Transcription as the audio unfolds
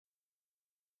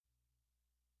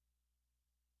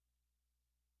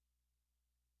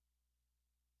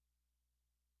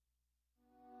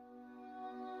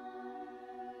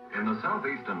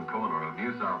southeastern corner of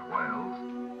New South Wales,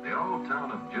 the old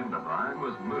town of Jindabyne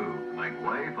was moved to make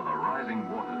way for the rising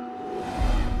waters.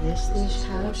 This is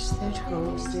house that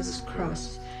holds this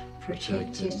cross,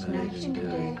 protected night and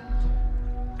day.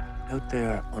 Out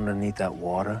there underneath that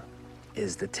water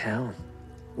is the town,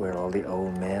 where all the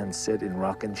old men sit in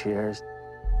rocking chairs.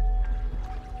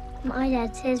 My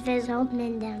dad says there's old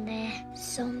men down there.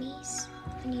 Zombies.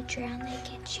 When you drown, they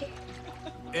get you.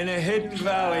 In a hidden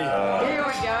valley. Here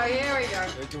we go, here we go.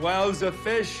 There dwells a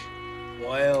fish,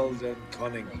 wild and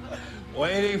cunning,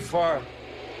 waiting for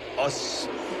us.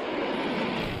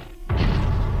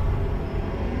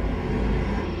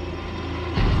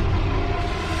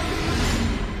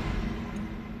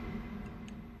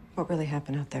 What really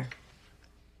happened out there?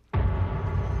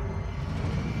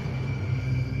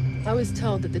 I was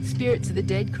told that the spirits of the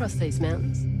dead cross these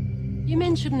mountains. You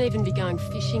men shouldn't even be going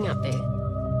fishing up there.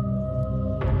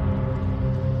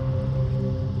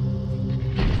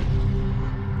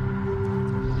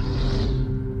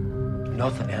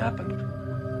 Nothing happened.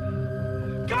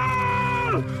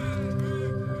 Go!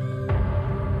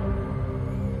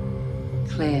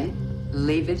 Claire,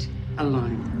 leave it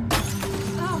alone.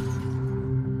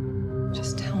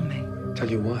 Just tell me Tell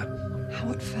you what? how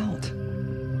it felt.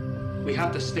 We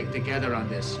have to stick together on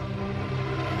this.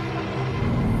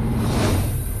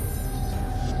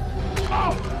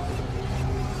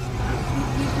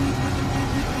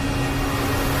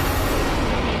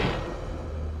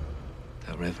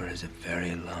 The river is a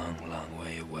very long, long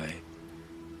way away.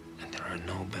 And there are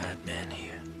no bad men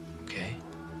here, okay?